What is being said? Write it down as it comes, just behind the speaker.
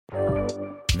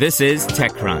This is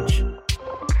TechCrunch.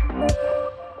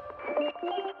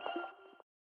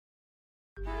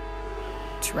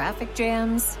 Traffic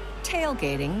jams,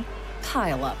 tailgating,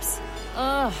 pile-ups.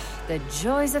 Ugh, the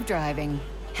joys of driving.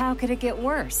 How could it get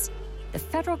worse? The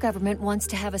federal government wants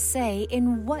to have a say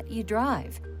in what you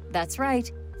drive. That's right.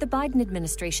 The Biden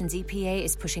administration's EPA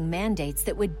is pushing mandates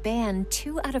that would ban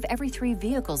 2 out of every 3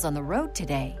 vehicles on the road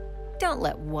today. Don't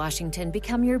let Washington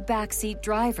become your backseat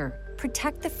driver.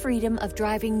 Protect the freedom of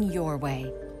driving your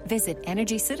way. Visit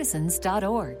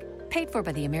EnergyCitizens.org. Paid for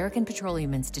by the American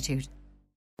Petroleum Institute.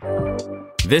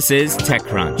 This is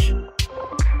TechCrunch.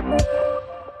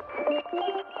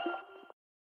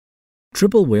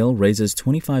 Triple Whale raises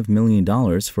 $25 million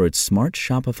for its smart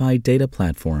Shopify data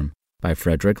platform by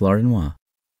Frederic Lardinois.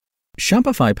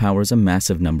 Shopify powers a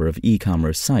massive number of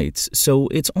e-commerce sites, so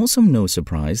it's also no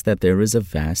surprise that there is a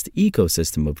vast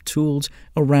ecosystem of tools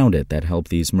around it that help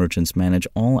these merchants manage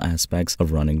all aspects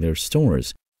of running their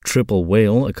stores. Triple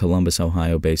Whale, a Columbus,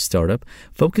 Ohio-based startup,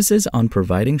 focuses on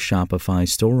providing Shopify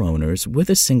store owners with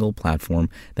a single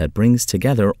platform that brings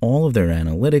together all of their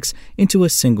analytics into a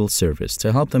single service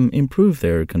to help them improve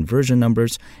their conversion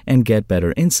numbers and get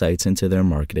better insights into their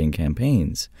marketing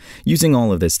campaigns. Using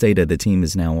all of this data, the team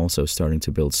is now also starting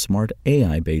to build smart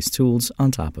AI-based tools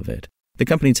on top of it. The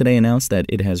company today announced that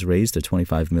it has raised a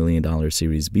 $25 million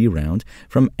Series B round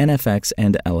from NFX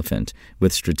and Elephant,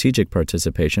 with strategic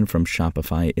participation from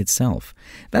Shopify itself.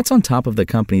 That's on top of the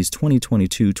company's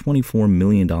 2022 $24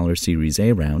 million Series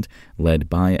A round, led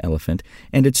by Elephant,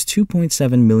 and its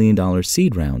 $2.7 million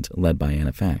seed round, led by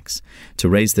NFX. To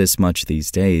raise this much these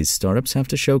days, startups have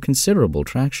to show considerable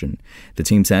traction. The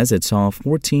team says it saw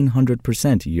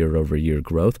 1,400% year-over-year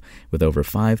growth, with over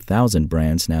 5,000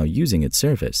 brands now using its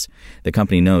service. The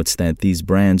company notes that these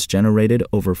brands generated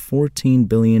over $14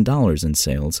 billion in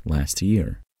sales last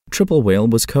year. Triple Whale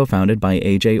was co-founded by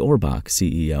AJ Orbach,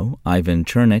 CEO, Ivan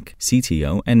Chernik,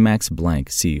 CTO, and Max Blank,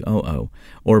 COO.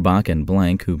 Orbach and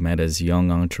Blank, who met as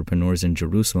young entrepreneurs in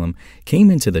Jerusalem, came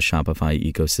into the Shopify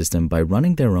ecosystem by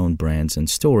running their own brands and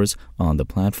stores on the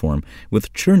platform,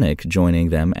 with Chernik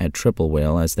joining them at Triple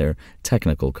Whale as their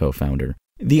technical co-founder.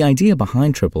 The idea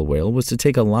behind Triple Whale was to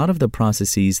take a lot of the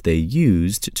processes they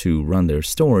used to run their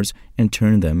stores and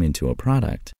turn them into a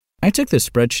product. I took the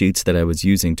spreadsheets that I was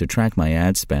using to track my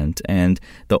ad spend and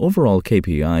the overall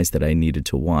KPIs that I needed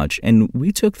to watch, and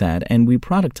we took that and we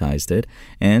productized it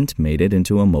and made it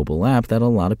into a mobile app that a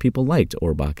lot of people liked,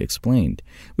 Orbach explained.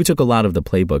 We took a lot of the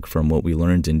playbook from what we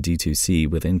learned in D2C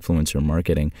with influencer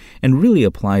marketing and really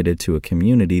applied it to a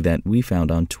community that we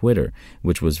found on Twitter,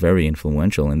 which was very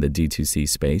influential in the D2C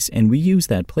space, and we used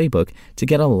that playbook to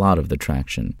get a lot of the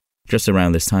traction. Just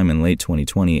around this time in late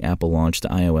 2020, Apple launched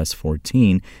iOS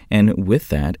 14, and with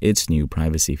that, its new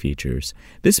privacy features.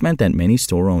 This meant that many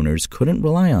store owners couldn't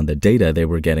rely on the data they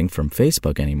were getting from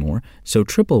Facebook anymore, so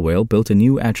Triple Whale built a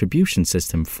new attribution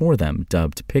system for them,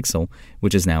 dubbed Pixel,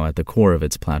 which is now at the core of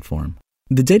its platform.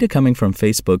 The data coming from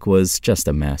Facebook was just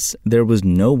a mess. There was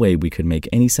no way we could make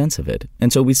any sense of it.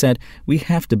 And so we said, we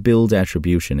have to build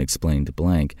attribution, explained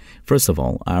Blank. First of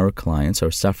all, our clients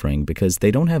are suffering because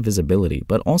they don't have visibility.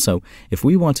 But also, if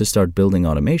we want to start building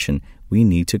automation, we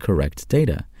need to correct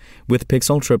data. With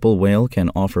Pixel, Triple Whale can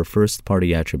offer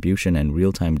first-party attribution and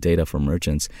real-time data for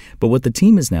merchants, but what the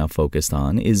team is now focused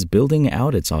on is building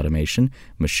out its automation,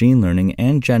 machine learning,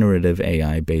 and generative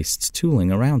AI-based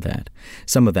tooling around that.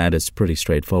 Some of that is pretty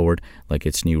straightforward, like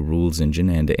its new rules engine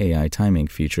and AI timing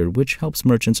feature, which helps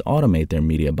merchants automate their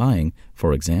media buying,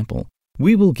 for example.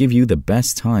 We will give you the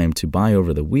best time to buy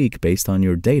over the week based on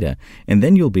your data, and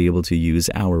then you'll be able to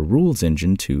use our rules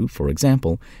engine to, for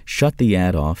example, shut the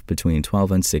ad off between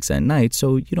 12 and 6 at night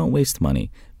so you don't waste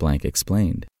money, Blank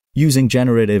explained. Using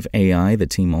generative AI, the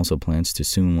team also plans to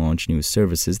soon launch new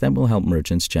services that will help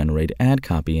merchants generate ad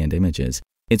copy and images.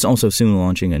 It's also soon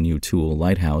launching a new tool,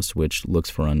 Lighthouse, which looks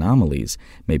for anomalies.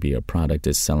 Maybe a product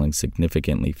is selling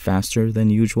significantly faster than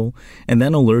usual, and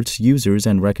then alerts users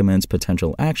and recommends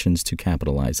potential actions to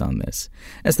capitalize on this.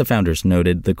 As the founders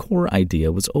noted, the core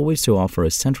idea was always to offer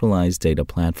a centralized data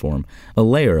platform, a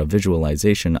layer of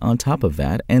visualization on top of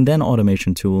that, and then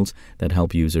automation tools that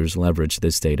help users leverage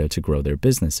this data to grow their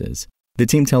businesses. The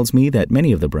team tells me that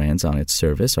many of the brands on its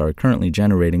service are currently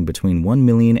generating between $1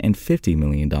 million and $50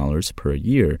 million per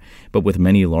year, but with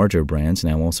many larger brands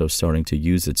now also starting to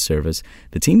use its service,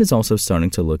 the team is also starting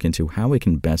to look into how it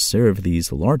can best serve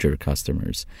these larger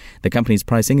customers. The company's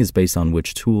pricing is based on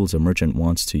which tools a merchant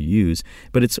wants to use,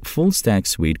 but its full-stack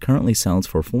suite currently sells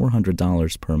for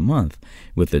 $400 per month,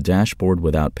 with the dashboard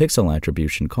without pixel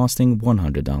attribution costing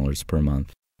 $100 per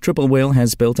month. Triple Whale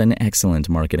has built an excellent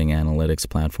marketing analytics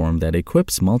platform that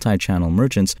equips multi-channel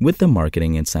merchants with the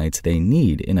marketing insights they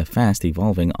need in a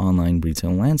fast-evolving online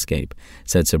retail landscape,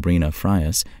 said Sabrina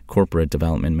Frias, Corporate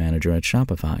Development Manager at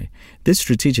Shopify. This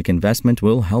strategic investment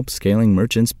will help scaling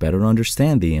merchants better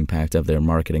understand the impact of their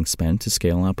marketing spend to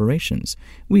scale operations.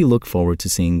 We look forward to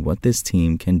seeing what this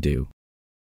team can do.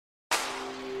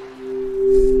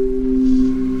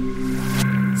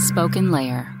 Spoken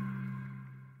Layer.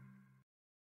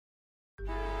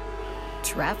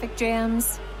 Traffic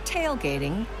jams,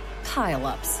 tailgating,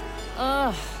 pile-ups.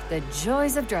 Ugh, the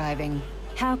joys of driving.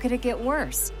 How could it get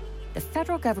worse? The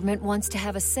federal government wants to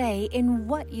have a say in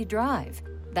what you drive.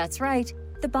 That's right.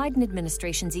 The Biden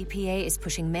administration's EPA is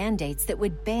pushing mandates that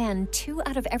would ban 2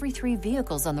 out of every 3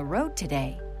 vehicles on the road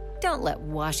today. Don't let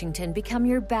Washington become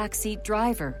your backseat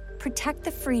driver. Protect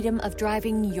the freedom of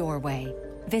driving your way.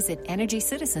 Visit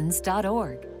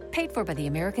EnergyCitizens.org. Paid for by the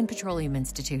American Petroleum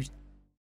Institute.